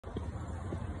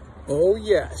Oh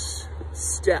yes,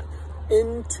 step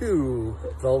into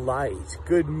the light.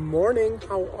 Good morning,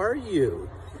 how are you?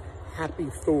 Happy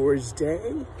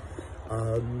Thursday.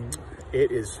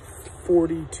 It is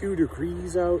 42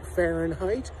 degrees out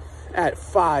Fahrenheit at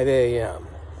 5 a.m.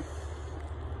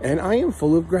 And I am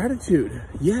full of gratitude.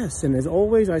 Yes, and as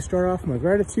always, I start off my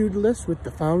gratitude list with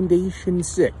the Foundation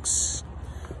 6.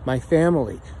 My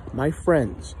family, my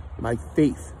friends, my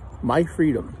faith, my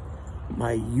freedom,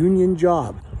 my union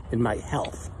job, and my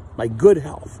health, my good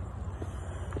health.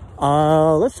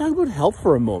 Let's talk about health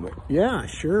for a moment. Yeah,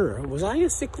 sure. Was I a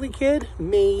sickly kid?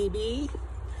 Maybe.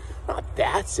 Not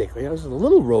that sickly. I was a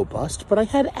little robust, but I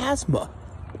had asthma.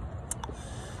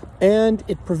 And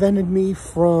it prevented me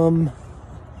from,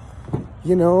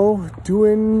 you know,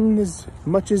 doing as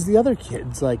much as the other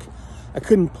kids. Like, I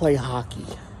couldn't play hockey,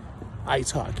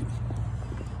 ice hockey.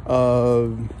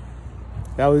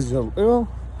 That was,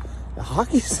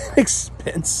 hockey's an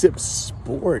expensive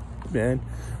sport, man.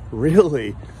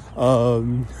 Really.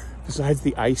 Besides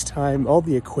the ice time, all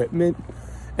the equipment,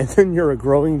 and then you're a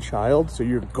growing child, so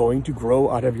you're going to grow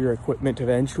out of your equipment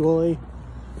eventually,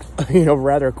 you know,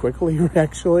 rather quickly,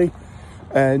 actually.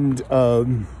 And I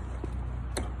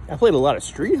played a lot of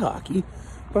street hockey,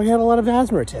 but I had a lot of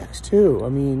asthma attacks too. I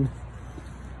mean,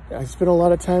 I spent a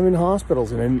lot of time in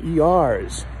hospitals and in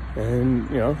ERs, and,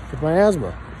 you know, with my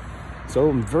asthma. So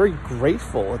I'm very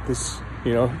grateful at this,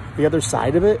 you know, the other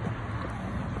side of it,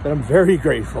 that I'm very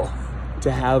grateful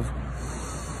to have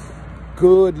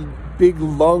good big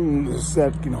lungs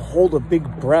that can hold a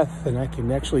big breath, and I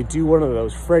can actually do one of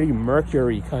those Freddie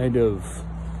Mercury kind of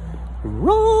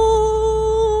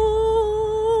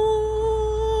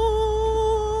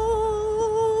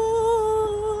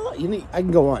I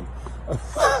can go on.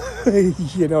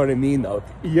 You know what I mean, though.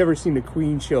 You ever seen the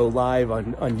Queen show live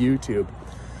on YouTube?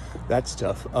 That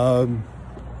stuff. I'm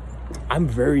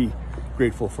very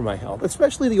grateful for my health,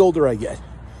 especially the older I get.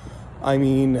 I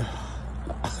mean,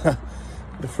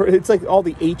 it's like all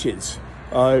the H's.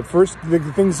 First, the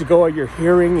things that go are your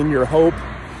hearing and your hope,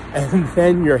 and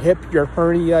then your hip, your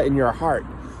hernia, and your heart.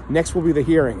 Next will be the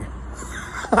hearing.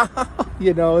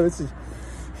 You know, this is,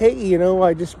 hey, you know,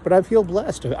 but I feel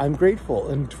blessed. I'm grateful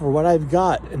and for what I've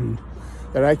got, and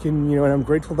that I can, you know, and I'm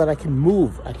grateful that I can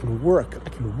move, I can work, I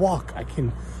can walk, I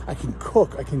can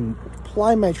cook, I can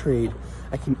apply my trade,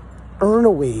 I can earn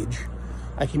a wage,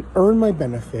 I can earn my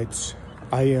benefits.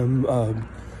 I am,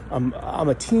 I'm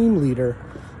a team leader.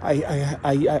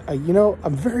 You know,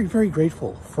 I'm very, very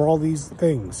grateful for all these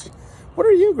things. What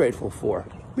are you grateful for?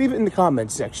 Leave it in the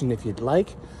comments section if you'd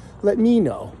like. Let me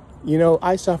know. You know,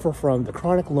 I suffer from the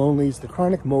chronic lonelies, the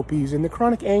chronic mopies, and the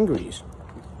chronic angries.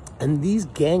 And these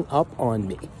gang up on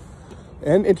me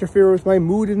and interfere with my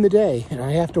mood in the day. And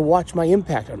I have to watch my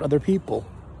impact on other people.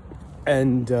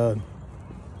 And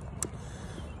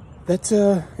that's,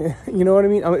 you know what I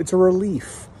mean? It's a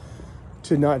relief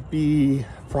to not be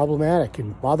problematic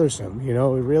and bothersome. You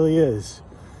know, it really is.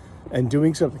 And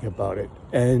doing something about it.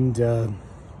 And,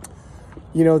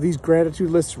 you know, these gratitude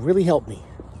lists really help me.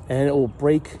 And it will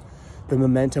break the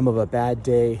momentum of a bad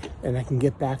day, and I can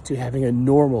get back to having a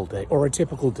normal day or a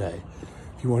typical day.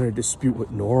 If you want to dispute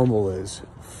what normal is,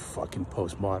 fucking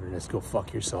postmodernists, go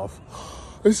fuck yourself.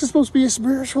 This is supposed to be a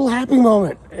spiritual happy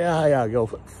moment. Yeah, go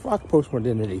fuck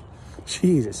postmodernity.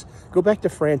 Jesus, go back to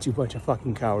France, you bunch of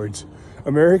fucking cowards.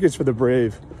 America's for the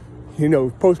brave. You know,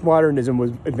 postmodernism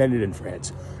was invented in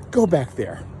France. Go back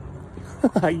there.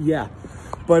 Yeah.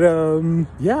 But,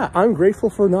 yeah, I'm grateful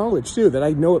for knowledge, too, that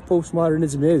I know what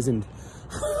postmodernism is, and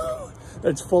that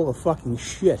it's full of fucking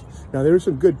shit. Now, there's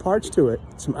some good parts to it,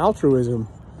 some altruism,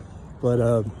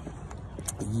 but,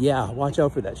 yeah, watch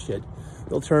out for that shit.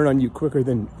 They'll turn on you quicker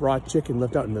than raw chicken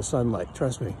left out in the sunlight,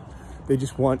 trust me. They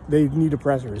need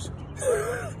oppressors.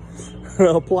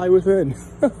 Apply within.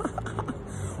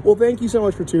 Well, thank you so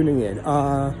much for tuning in.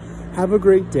 Have a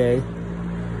great day.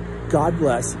 God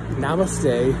bless.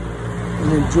 Namaste.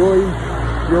 And enjoy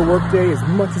your workday as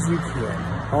much as you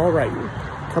can. All right.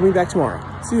 Coming back tomorrow.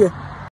 See ya.